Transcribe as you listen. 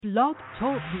Blog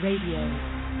Talk Radio.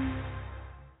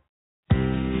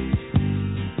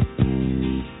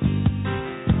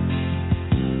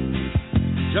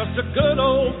 Just a good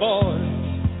old boy.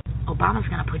 Obama's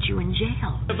gonna put you in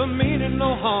jail. Never meaning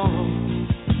no harm.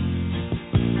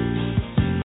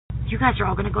 You guys are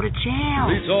all gonna go to jail.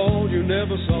 It's all you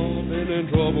never saw. Been in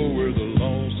trouble with the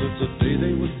law since the day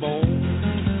they was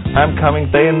born. I'm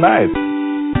coming day and night.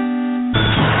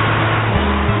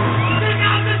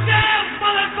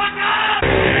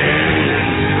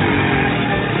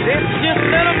 It's just a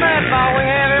little mud ball we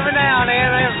have every now and then.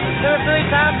 2 or 3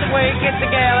 times a week, get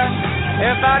together,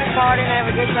 everybody party and have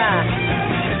a good time.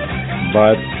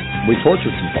 But we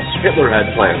tortured some folks. Hitler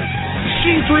had plans.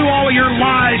 See through all of your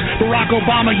lies, Barack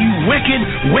Obama, you wicked,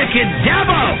 wicked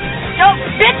devil! Don't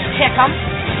bitch kick him.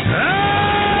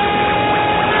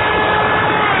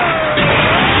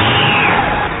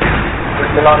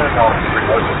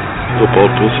 Football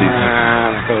pussies.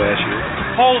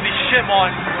 Holy shit,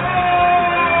 Martin.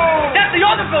 That's the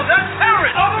other building. That's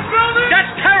terrorist. Other building?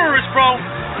 That's terrorist, bro.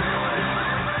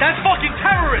 That's fucking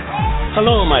terrorist.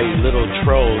 Hello, my little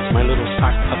trolls, my little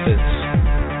sock puppets.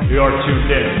 You are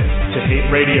tuned in to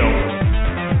Hate Radio,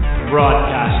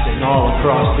 broadcasting all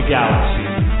across the galaxy.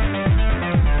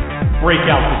 Break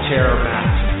out the terror mat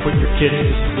and put your kids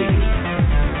to sleep.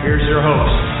 Here's your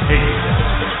host, Hate.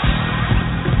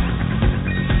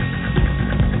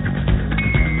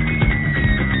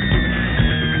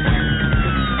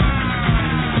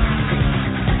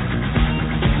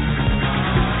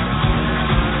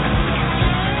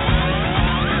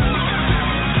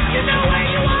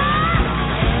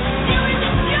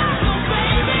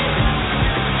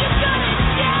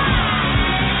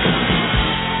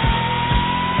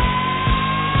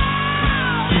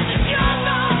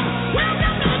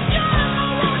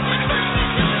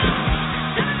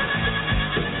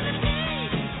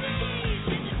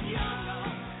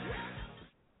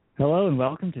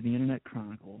 Welcome to the Internet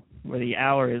Chronicle, where the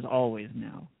hour is always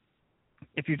now.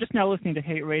 If you're just now listening to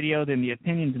Hate Radio, then the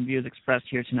opinions and views expressed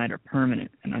here tonight are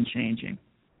permanent and unchanging.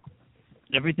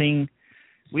 Everything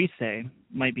we say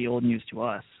might be old news to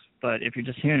us, but if you're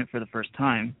just hearing it for the first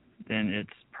time, then it's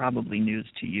probably news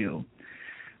to you.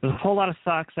 There's a whole lot of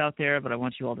socks out there, but I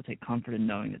want you all to take comfort in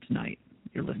knowing that tonight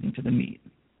you're listening to The Meat.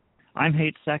 I'm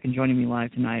Hatesec, and joining me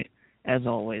live tonight, as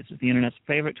always, is the Internet's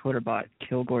favorite Twitter bot,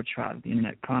 Kilgoar of the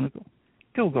Internet Chronicle.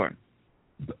 Kilgoar,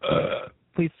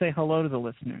 please say hello to the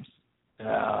listeners.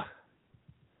 Pass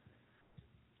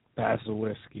the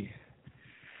whiskey.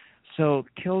 So,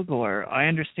 Kilgoar, I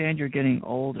understand you're getting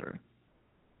older.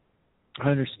 I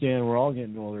understand we're all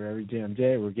getting older every damn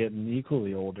day. We're getting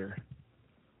equally older.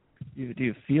 Do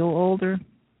you feel older?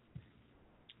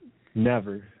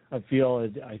 Never. I feel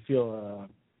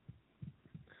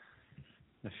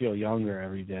younger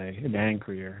every day and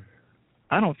angrier.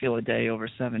 I don't feel a day over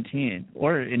 17,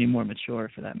 or any more mature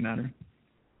for that matter.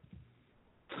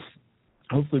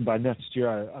 Hopefully by next year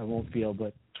I won't feel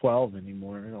but 12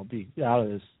 anymore, and I'll be out of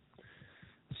this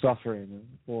suffering and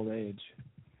old age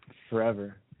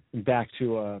forever, and back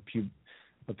to a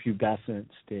pubescent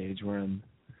stage where I'm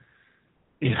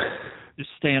just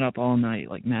staying up all night,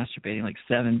 like masturbating like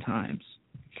 7 times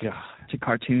to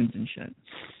cartoons and shit.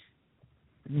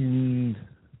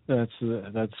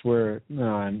 That's where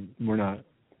we're not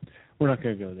going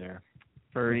to go there.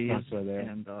 Furries Let's not go there.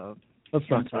 And let's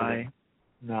not go hentai. there.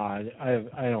 No,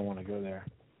 I don't want to go there.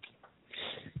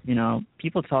 You know,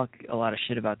 people talk a lot of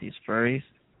shit about these furries,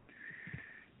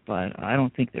 but I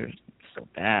don't think they're so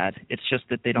bad. It's just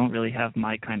that they don't really have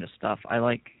my kind of stuff. I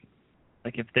like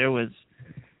if there was,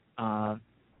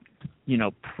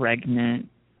 pregnant,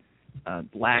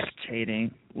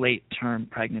 lactating, late-term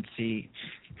pregnancy,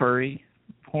 furry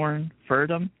porn,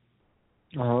 furdom,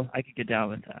 I could get down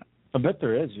with that. I bet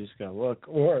there is. You just got to look.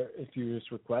 Or if you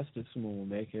just request it, someone will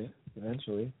make it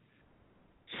eventually.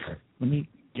 Let me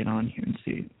get on here and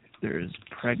see if there's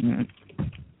pregnant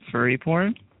furry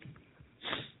porn.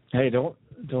 Hey, don't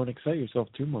excite yourself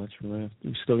too much.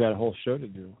 We've still got a whole show to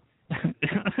do.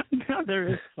 No, there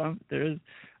is some. There is.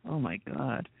 Oh my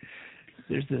God.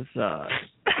 There's this.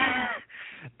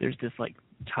 There's this like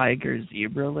tiger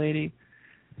zebra lady.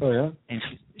 Oh yeah. And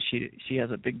she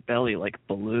has a big belly like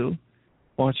Baloo.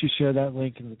 Why don't you share that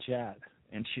link in the chat?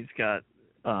 And she's got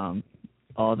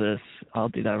all this. I'll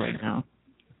do that right now.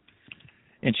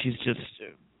 And she's just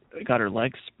got her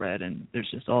legs spread, and there's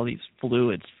just all these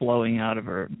fluids flowing out of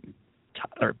her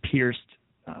pierced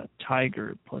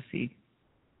tiger pussy.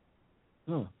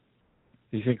 Oh.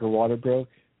 Do you think her water broke?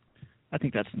 I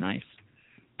think that's nice.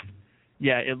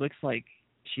 Yeah, it looks like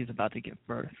she's about to give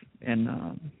birth, and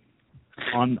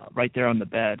right there on the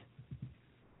bed.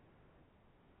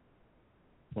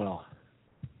 Well,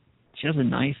 she has a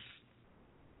nice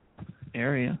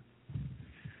area.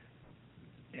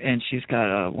 And she's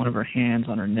got one of her hands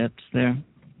on her nips there.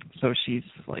 So she's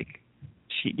like,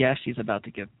 she's about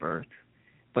to give birth,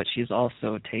 but she's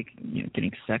also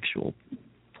getting sexual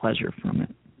pleasure from it.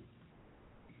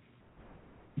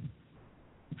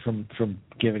 From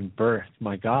giving birth.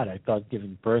 My God, I thought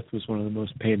giving birth was one of the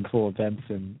most painful events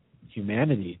in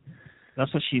humanity.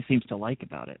 That's what she seems to like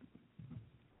about it.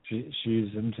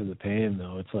 She's into the pain,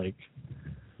 though. It's like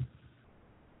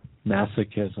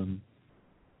masochism,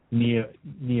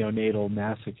 neonatal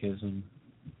masochism.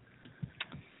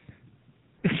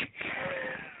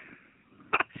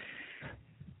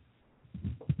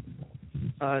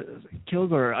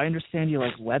 Kilgoar, I understand you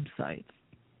like websites.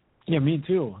 Yeah, me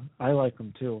too. I like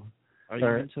them too. Are you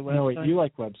into websites? No, wait, you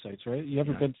like websites, right? You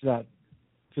ever been to that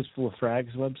Fistful of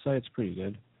Frags website? It's pretty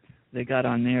good. They got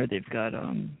on there, they've got,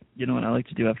 you know what I like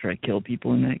to do after I kill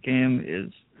people in that game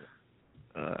is,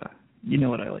 you know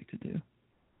what I like to do.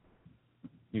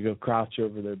 You go crouch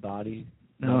over their body?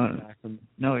 No,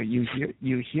 you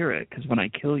hear it, because when I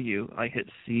kill you, I hit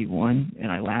C1 and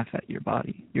I laugh at your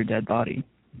body, your dead body.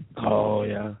 Oh,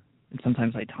 yeah. And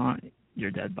sometimes I taunt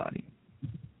your dead body.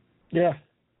 Yeah.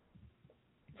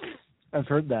 I've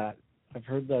heard that. I've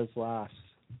heard those laughs.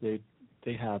 They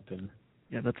happen.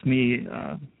 Yeah, that's me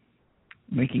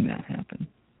making that happen.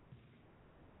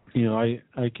 You know, I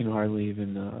can hardly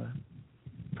even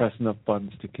press enough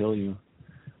buttons to kill you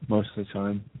most of the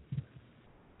time.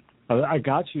 I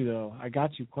got you, though. I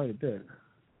got you quite a bit.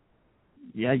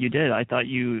 Yeah, you did. I thought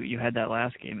you had that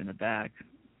last game in the back.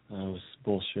 That was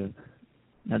bullshit.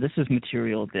 Now, this is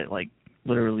material that, like,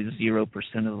 literally 0%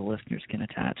 of the listeners can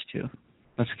attach to.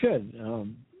 That's good.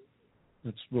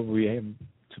 That's what we aim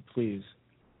to please.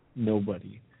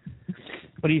 Nobody.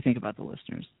 What do you think about the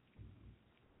listeners?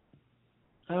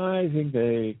 I think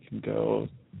they can go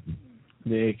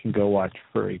watch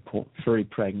furry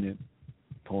pregnant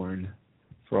porn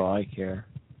for all I care.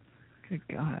 Good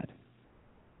God.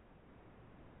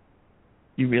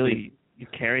 You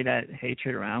carry that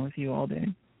hatred around with you all day?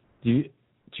 Do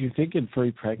you think in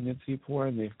furry pregnancy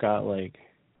porn they've got, like,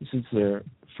 since they're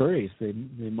furries, they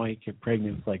might get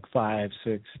pregnant with like 5,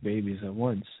 6 babies at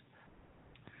once?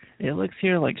 It looks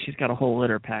here like she's got a whole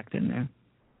litter packed in there.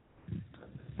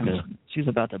 I mean, she's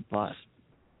about to bust.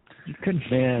 You couldn't.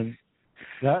 Man,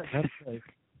 that's like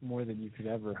more than you could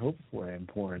ever hope for in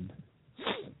porn.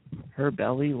 Her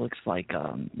belly looks like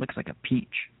a peach.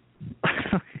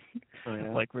 Oh,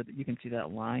 yeah? Like where you can see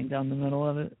that line down the middle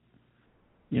of it.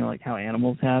 You know, like how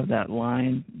animals have that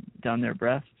line down their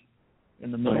breast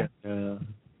in the middle. Oh,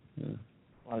 yeah.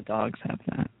 A lot of dogs have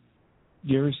that.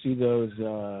 You ever see those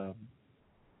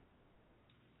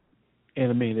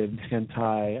animated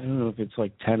hentai? I don't know if it's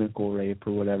like tentacle rape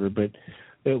or whatever, but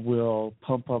it will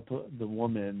pump up the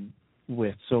woman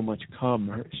with so much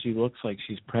cum. She looks like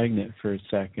she's pregnant for a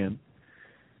second,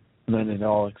 and then it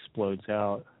all explodes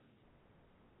out.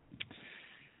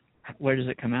 Where does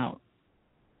it come out?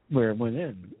 Where it went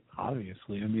in,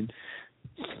 obviously. I mean,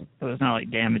 so it's not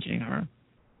like damaging her.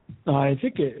 I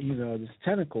think this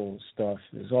tentacle stuff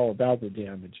is all about the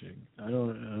damaging. I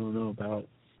don't know about.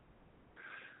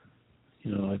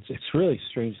 It's a really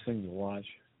strange thing to watch.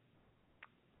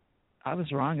 I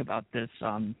was wrong about this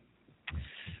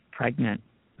pregnant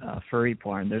furry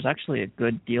porn. There's actually a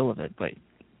good deal of it, but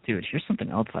dude, here's something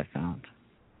else I found.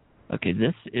 Okay,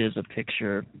 this is a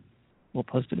picture. We'll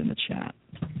post it in the chat.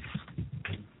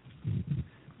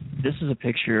 This is a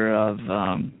picture of.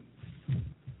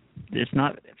 It's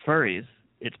not furries.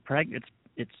 It's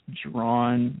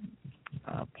drawn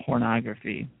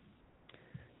pornography,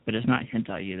 but it's not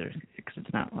hentai either because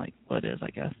it's not like what it is, I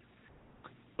guess.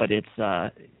 But it's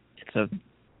a.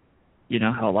 You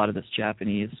know how a lot of this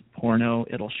Japanese porno,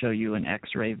 it'll show you an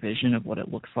X-ray vision of what it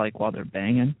looks like while they're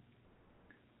banging.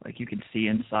 Like you can see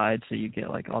inside, so you get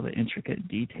like all the intricate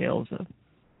details of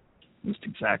just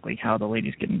exactly how the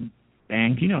lady's getting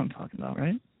banged. You know what I'm talking about,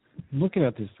 right? I'm looking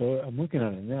at this photo. I'm looking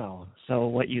at it now. So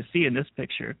what you see in this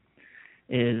picture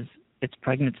is it's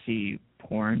pregnancy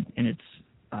porn, and it's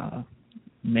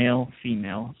male,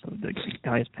 female. So the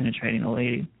guy is penetrating a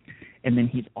lady, and then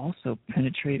he's also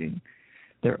penetrating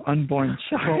their unborn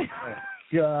child. Oh my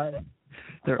God.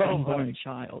 Their unborn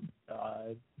child.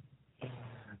 God.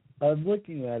 I'm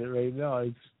looking at it right now.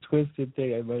 It's the twisted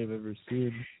thing I might have ever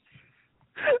seen.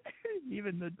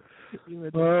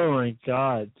 Oh my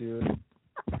God, dude.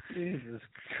 Jesus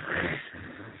Christ.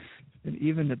 And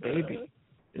even the baby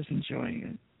is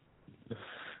enjoying it.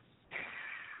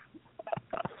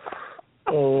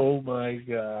 Oh my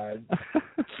God.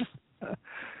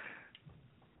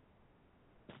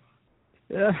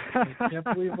 I can't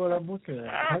believe what I'm looking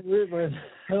at. Where the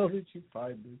hell did you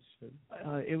find this shit?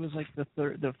 It was like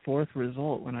the fourth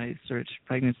result when I searched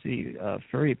pregnancy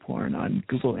furry porn on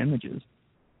Google Images.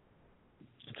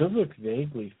 It does look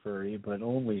vaguely furry, but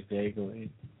only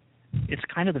vaguely. It's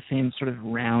kind of the same sort of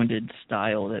rounded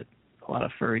style that a lot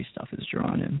of furry stuff is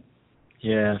drawn in.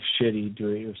 Yeah, shitty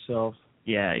do-it-yourself.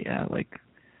 Yeah, like,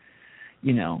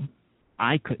 you know,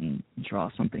 I couldn't draw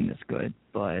something this good,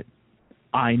 but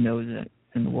I know that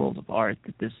in the world of art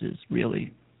that this is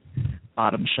really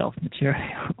bottom shelf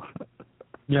material.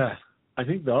 Yeah, I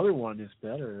think the other one is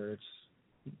better. It's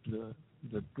the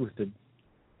with the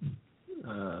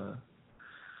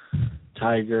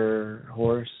tiger,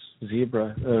 horse,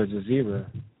 zebra. It's a zebra.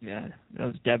 Yeah, that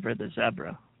was Deborah the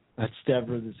zebra. That's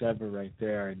Deborah the zebra right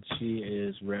there, and she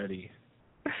is ready.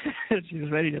 She's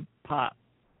ready to pop.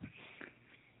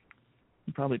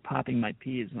 I'm probably popping my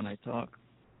peas when I talk.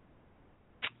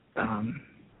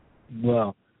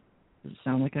 Well, does it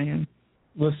sound like I am?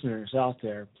 Listeners out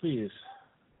there, please,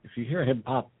 if you hear him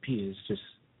pop peas, just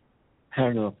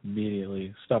hang up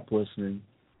immediately. Stop listening.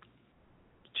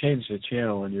 Change the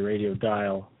channel on your radio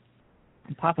dial.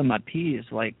 I'm popping my peas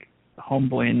like the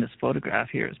homeboy in this photograph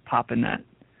here is popping that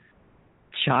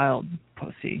child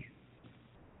pussy.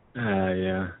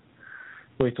 Yeah.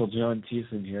 Wait till John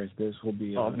Thiessen hears this. Will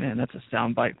be. Oh man, that's a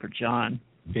soundbite for John.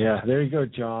 Yeah, there you go,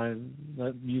 John.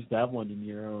 Use that one in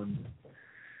your own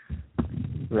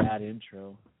rad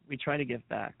intro. We try to give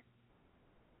back.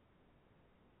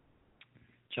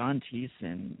 John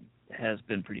Thiessen has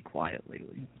been pretty quiet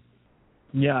lately.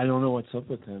 Yeah, I don't know what's up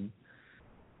with him.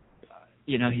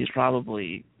 You know, he's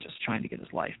probably just trying to get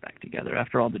his life back together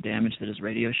after all the damage that his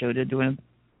radio show did to him.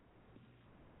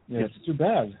 Yeah, it's too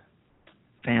bad.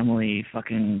 Family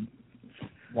fucking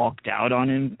walked out on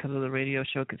him because of the radio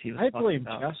show because he was. I blame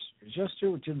Jester.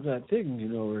 Jester did that thing, you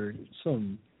know, where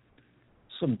some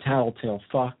tattletale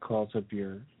fuck calls up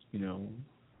your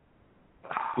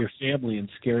family and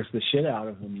scares the shit out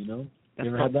of them. You know, you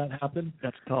ever had that happen?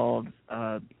 That's called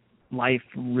life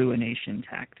ruination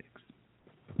tactics.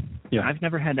 Yeah, I've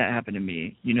never had that happen to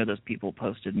me. You know, those people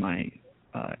posted my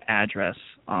address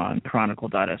on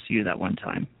chronicle.su that one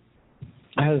time.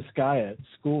 I had this guy at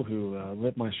school who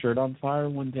lit my shirt on fire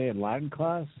one day in Latin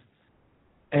class,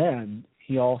 and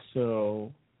he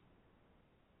also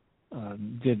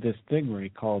did this thing where he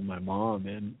called my mom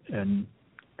and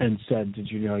said, "Did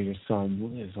you know your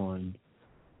son is on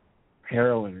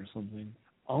heroin or something?"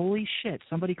 Holy shit!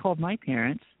 Somebody called my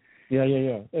parents. Yeah.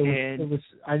 It was.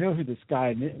 I know who this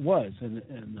guy was, and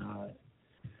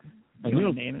I knew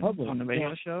him name public on the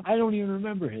radio show. I don't even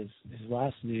remember his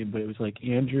last name, but it was like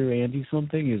Andy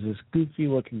something. He's this goofy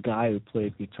looking guy who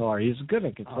played guitar. He's good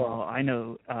at guitar. Oh, I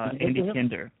know Andy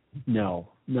Kinder. No.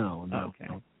 Okay.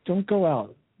 No. Don't go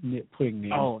out putting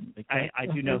names. Oh, I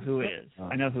do know who it is.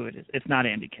 I know who it is. It's not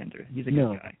Andy Kinder. He's a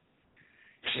good guy.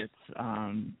 It's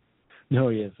No,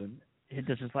 he isn't.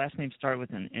 Does his last name start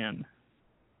with an M?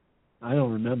 I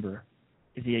don't remember.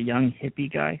 Is he a young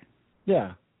hippie guy?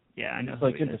 Yeah. Yeah, I know. It's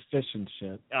like into fish and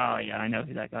shit. Oh yeah, I know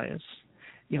who that guy is.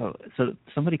 So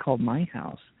somebody called my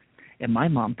house, and my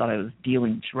mom thought I was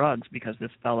dealing drugs because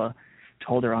this fella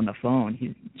told her on the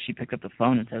phone. She picked up the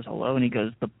phone and says hello, and he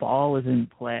goes, "The ball is in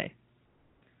play."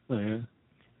 Oh yeah.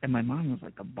 And my mom was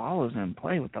like, "The ball is in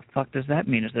play? What the fuck does that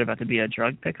mean? Is there about to be a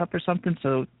drug pickup or something?"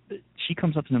 So she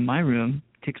comes up into my room,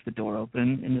 kicks the door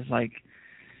open, and is like,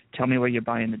 "Tell me where you're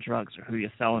buying the drugs or who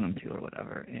you're selling them to or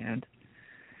whatever." And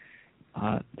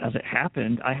as it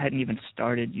happened, I hadn't even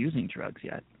started using drugs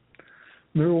yet.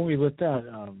 Remember when we lit that,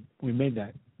 we made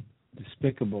that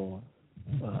despicable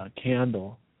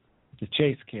candle, the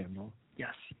Chase candle.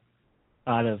 Yes.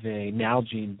 Out of a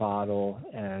Nalgene bottle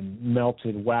and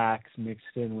melted wax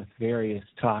mixed in with various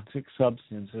toxic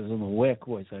substances, and the wick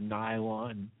was a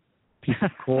nylon piece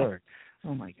of cord.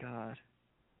 Oh my God.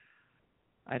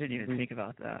 I didn't even think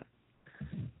about that.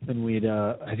 And we'd,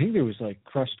 I think there was like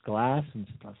crushed glass and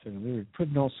stuff, and we were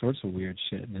putting all sorts of weird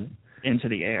shit in it. Into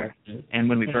the air. And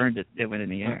when we burned it, it went in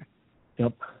the air.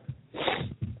 Yep.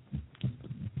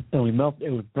 And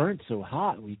it was burnt so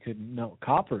hot we couldn't melt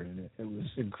copper in it. It was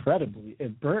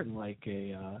it burnt like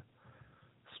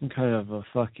some kind of a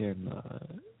fucking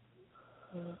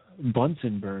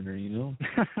Bunsen burner, you know?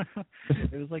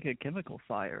 It was like a chemical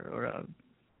fire or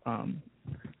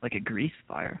like a grease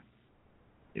fire.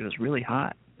 It was really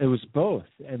hot. It was both,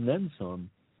 and then some.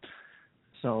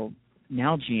 So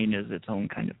Nalgene is its own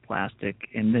kind of plastic,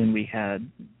 and then we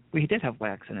did have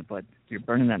wax in it, but you're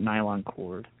burning that nylon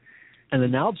cord. And the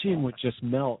Nalgene would just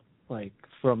melt like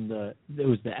it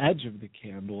was the edge of the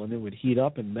candle, and it would heat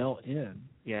up and melt in.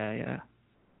 Yeah.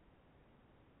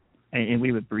 and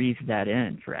we would breathe that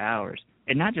in for hours,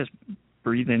 and not just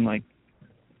breathing like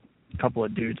a couple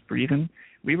of dudes breathing.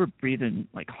 We were breathing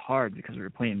like hard because we were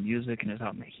playing music and it was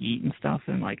out in the heat and stuff,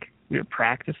 and like we were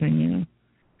practicing, you know.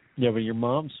 Yeah, but your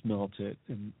mom smelt it,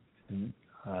 and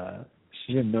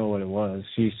she didn't know what it was.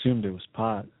 She assumed it was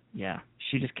pot. Yeah,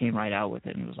 she just came right out with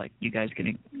it and was like, "You guys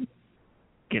gonna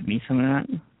give me some of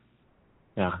that?"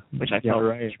 Yeah, which I felt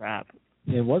was a trap.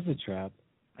 It was a trap.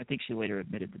 I think she later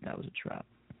admitted that was a trap.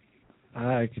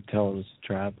 I could tell it was a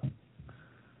trap.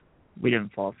 We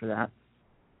didn't fall for that.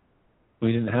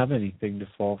 We didn't have anything to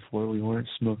fall for. We weren't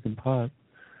smoking pot.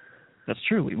 That's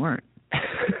true, we weren't.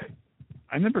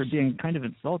 I remember being kind of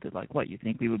insulted, like, what, you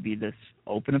think we would be this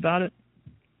open about it?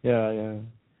 Yeah.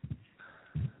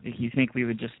 You think we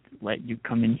would just let you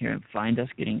come in here and find us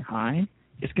getting high?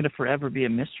 It's going to forever be a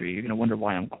mystery. You're going to wonder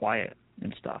why I'm quiet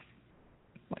and stuff.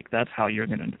 Like, that's how you're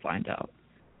going to find out,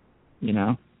 you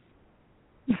know?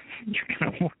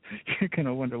 You're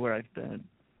gonna wonder where I've been,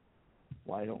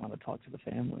 why I don't want to talk to the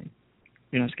family.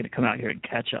 You're not just going to come out here and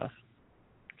catch us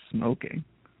smoking.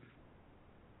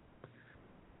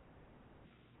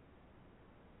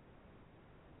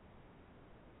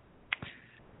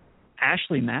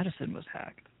 Ashley Madison was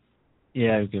hacked.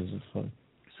 Yeah, who gives a fuck?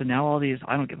 So now all these,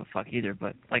 I don't give a fuck either,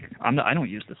 but like I don't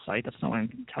use the site. That's not what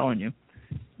I'm telling you.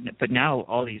 But now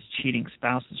all these cheating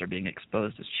spouses are being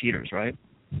exposed as cheaters, right?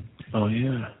 Oh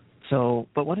yeah. So,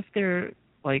 but what if their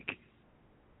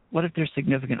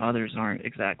significant others aren't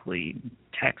exactly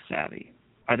tech savvy?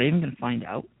 Are they even going to find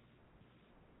out?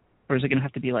 Or is it going to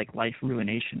have to be like life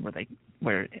ruination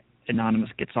where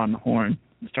Anonymous gets on the horn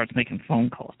and starts making phone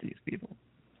calls to these people?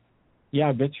 Yeah,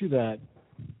 I bet you that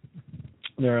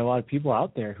there are a lot of people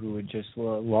out there who would just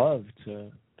love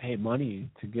to pay money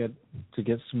to get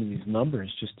some of these numbers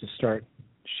just to start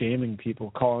shaming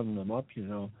people, calling them up, you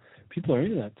know. People are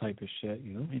into that type of shit,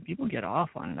 you know. I mean, people get off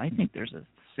on it. I think there's a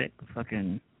sick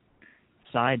fucking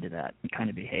side to that kind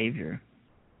of behavior.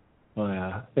 Oh,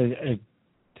 yeah. An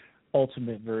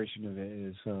ultimate version of it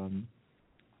is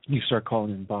you start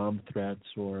calling in bomb threats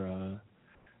or,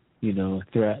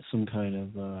 some kind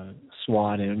of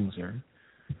swattings or,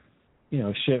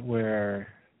 shit where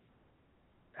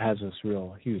it has this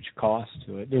real huge cost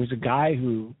to it. There was a guy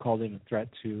who called in a threat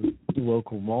to the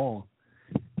local mall,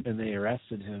 and they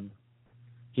arrested him.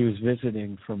 He was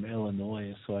visiting from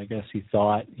Illinois, so I guess he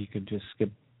thought he could just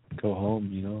go home,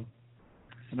 you know.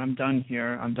 And I'm done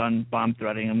here. I'm done bomb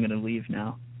threatening. I'm going to leave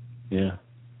now. Yeah.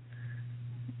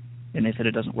 And they said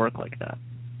it doesn't work like that.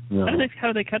 No. How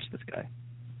do they catch this guy?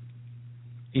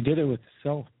 He did it with his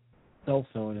cell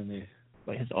phone, and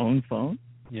Like his own phone?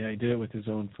 Yeah, he did it with his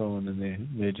own phone, and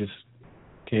they just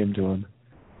came to him.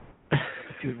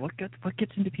 Dude, what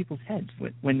gets into people's heads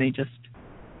when they just,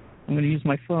 I'm going to use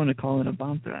my phone to call in a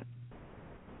bomb threat?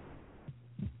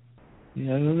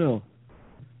 Yeah, I don't know.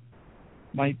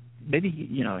 Maybe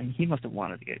he must have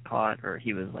wanted to get caught, or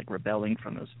he was like rebelling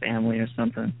from his family or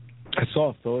something. I saw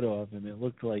a photo of him. It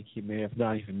looked like he may have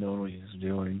not even known what he was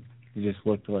doing. He just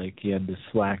looked like he had this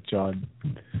slack-jawed,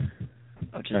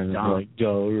 kind of like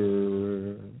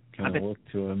kind of look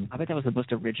to him. I bet that was the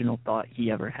most original thought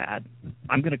he ever had.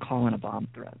 I'm going to call in a bomb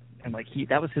threat, and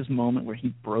that was his moment where he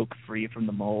broke free from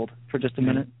the mold for just a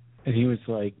minute. And he was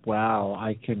like, "Wow,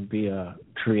 I can be a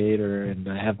creator and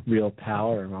I have real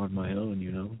power on my own,"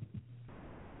 you know.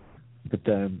 But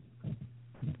then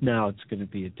now it's going to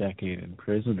be a decade in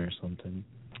prison or something.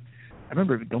 I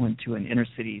remember going to an inner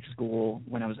city school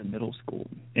when I was in middle school,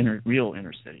 real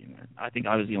inner city. Man. I think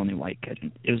I was the only white kid.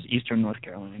 It was Eastern North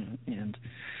Carolina, and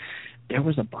there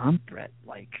was a bomb threat.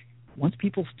 Like, once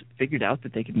people figured out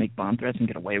that they could make bomb threats and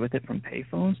get away with it from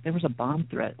payphones, there was a bomb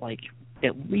threat like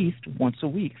at least once a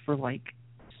week for like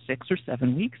 6 or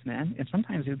 7 weeks, man. And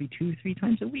sometimes it would be 2-3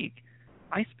 times a week.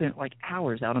 I spent like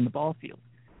hours out on the ball field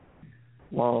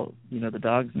while the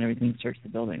dogs and everything searched the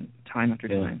building time after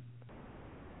time.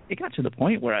 It got to the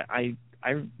point where I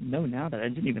know now that I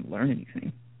didn't even learn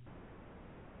anything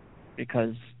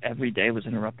because every day was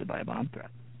interrupted by a bomb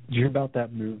threat. Did you hear about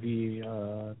that movie?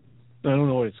 I don't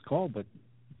know what it's called, but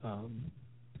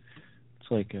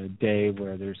it's like a day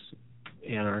where there's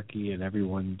anarchy and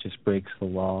everyone just breaks the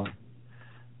law.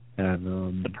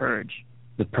 And The Purge.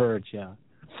 The Purge, yeah.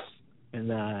 And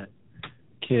that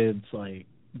kids like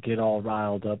get all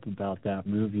riled up about that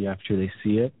movie after they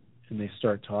see it. And they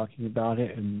start talking about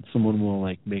it, and someone will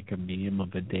like make a meme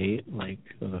of a date, like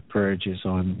the Purge is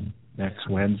on next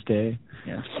Wednesday.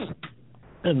 Yeah.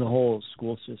 And the whole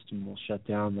school system will shut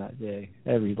down that day.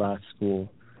 Every last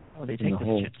school. Oh, they take this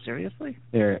shit seriously?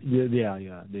 Yeah.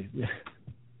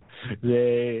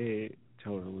 They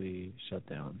totally shut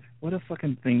down. What a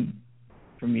fucking thing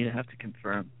for me to have to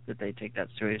confirm that they take that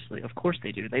seriously. Of course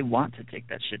they do. They want to take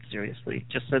that shit seriously,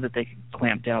 just so that they can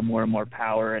clamp down more and more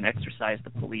power and exercise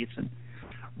the police and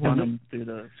run them through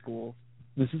the schools.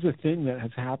 This is a thing that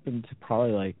has happened to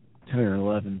probably like 10 or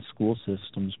 11 school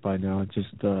systems by now. It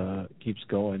just keeps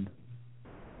going.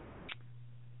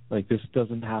 Like, this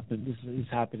doesn't happen. This has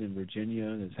happened in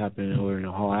Virginia. It's happened over in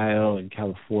Ohio and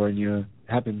California.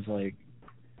 It happens, like,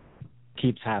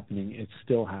 keeps happening. It's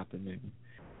still happening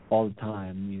all the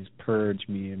time. These purge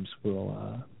memes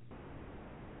will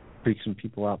freak some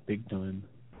people out big time.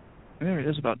 I remember it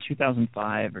was about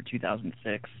 2005 or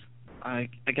 2006. I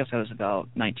guess I was about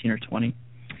 19 or 20.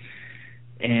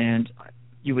 And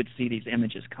you would see these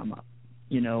images come up,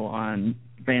 on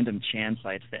random Chan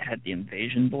sites that had the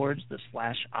invasion boards, the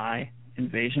 /I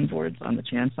invasion boards on the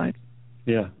Chan sites.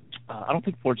 Yeah. I don't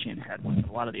think 4chan had one,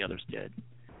 but a lot of the others did.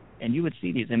 And you would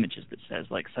see these images that says,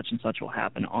 like, such and such will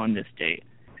happen on this date.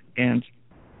 And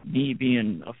me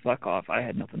being a fuck off, I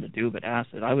had nothing to do but ask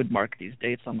it. I would mark these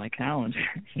dates on my calendar,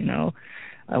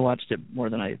 I watched it more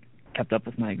than I kept up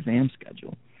with my exam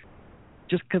schedule.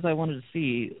 Just because I wanted to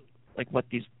see, like, what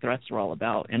these threats were all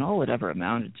about. And all it ever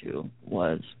amounted to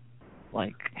was,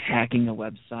 like, hacking a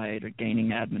website or gaining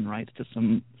admin rights to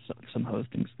some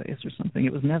hosting space or something.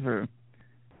 It was never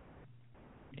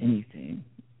anything.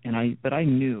 But I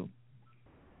knew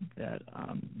that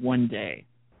one day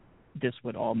this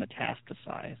would all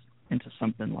metastasize into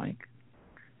something like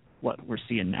what we're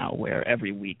seeing now, where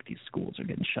every week these schools are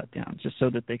getting shut down just so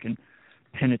that they can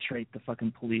penetrate the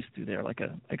fucking police through there like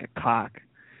a cock,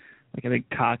 like a big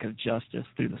cock of justice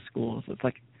through the schools. It's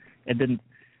like, and then,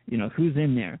 who's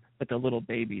in there but the little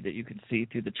baby that you can see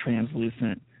through the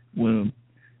translucent womb.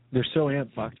 They're so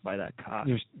amped, fucked by that cock.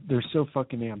 They're so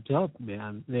fucking amped up,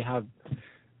 man.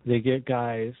 They get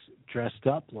guys dressed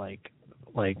up like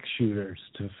shooters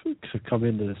to come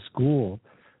into the school,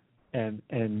 and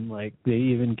like they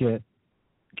even get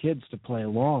kids to play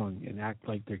along and act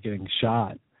like they're getting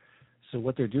shot. So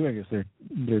what they're doing is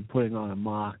they're putting on a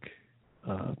mock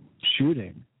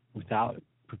shooting without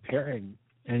preparing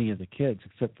any of the kids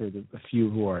except for a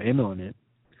few who are in on it,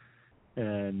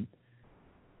 and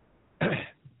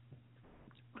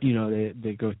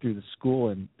they go through the school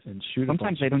and shoot.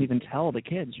 Sometimes they don't even tell the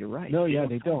kids. You're right. No, yeah,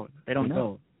 they don't. They don't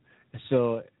know.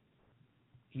 So,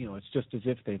 it's just as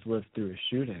if they've lived through a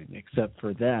shooting, except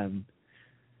for them.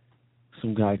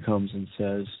 Some guy comes and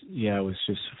says, yeah, it was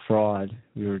just a fraud.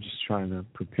 We were just trying to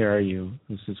prepare you.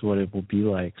 This is what it will be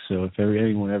like. So if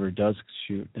anyone ever does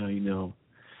shoot, now you know.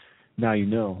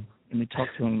 And they talk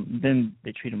to them, then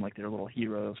they treat them like they're little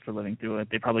heroes for living through it.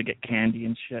 They probably get candy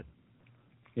and shit.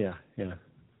 Yeah.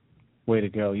 Way to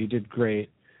go. You did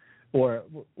great. Or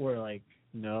like,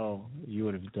 no, you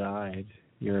would have died.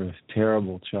 You're a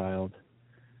terrible child.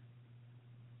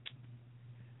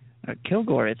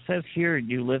 Kilgoar, it says here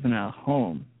you live in a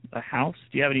house.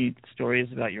 Do you have any stories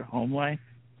about your home life?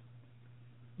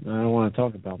 I don't want to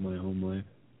talk about my home life.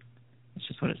 It's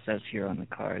just what it says here on the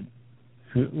card.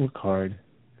 What card?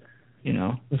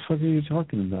 What the fuck are you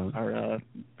talking about? Our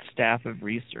staff of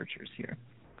researchers here.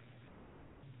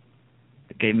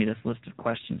 They gave me this list of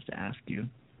questions to ask you.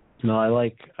 No, I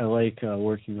like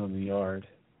working on the yard.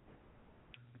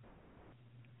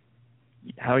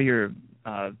 How's your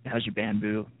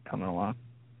bamboo coming along?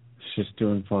 It's just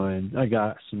doing fine. I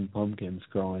got some pumpkins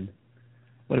growing.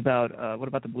 What about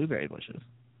the blueberry bushes?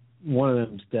 One of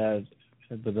them's dead,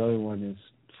 but the other one is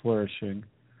flourishing.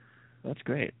 That's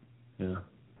great. Yeah.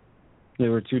 They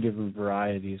were two different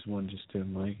varieties. One just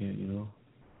didn't like it,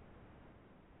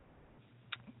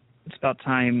 It's about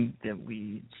time that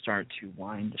we start to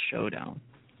wind the show down.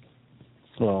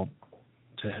 Well,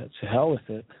 to hell with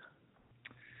it.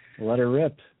 Let her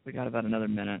rip. We got about another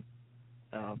minute.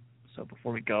 So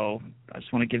before we go, I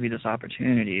just want to give you this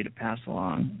opportunity to pass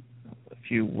along a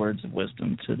few words of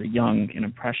wisdom to the young and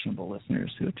impressionable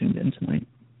listeners who have tuned in tonight.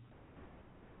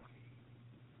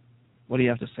 What do you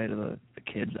have to say to the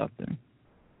kids out there?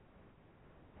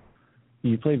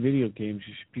 When you play video games,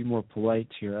 you should be more polite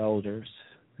to your elders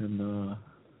and,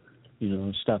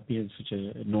 stop being such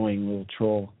an annoying little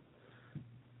troll.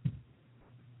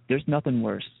 There's nothing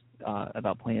worse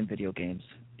about playing video games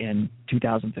in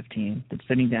 2015 than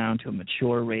sitting down to a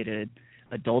mature-rated,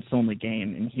 adults-only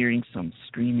game and hearing some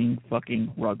screaming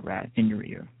fucking rugrat in your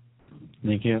ear.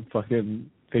 They can't fucking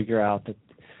figure out that,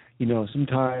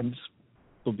 sometimes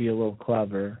they'll be a little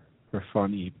clever or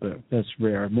funny, but that's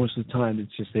rare. Most of the time,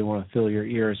 it's just they want to fill your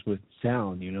ears with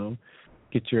sound,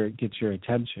 get your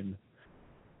attention.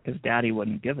 Because Daddy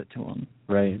wouldn't give it to them.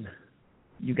 Right.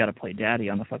 You got to play Daddy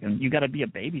on the fucking. You got to be a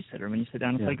babysitter when you sit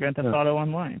down and play Grand Theft Auto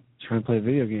online. Trying to play a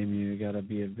video game, you got to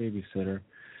be a babysitter.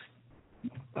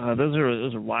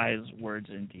 Those are wise words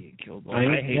indeed, Kilgoar.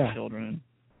 I hate children.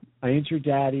 I ain't your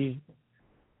daddy,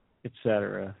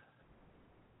 etc.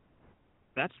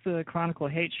 That's the Chronicle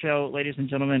Hate Show, ladies and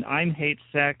gentlemen. I'm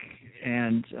Hatesec,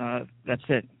 and that's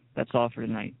it. That's all for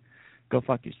tonight. Go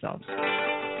fuck yourselves.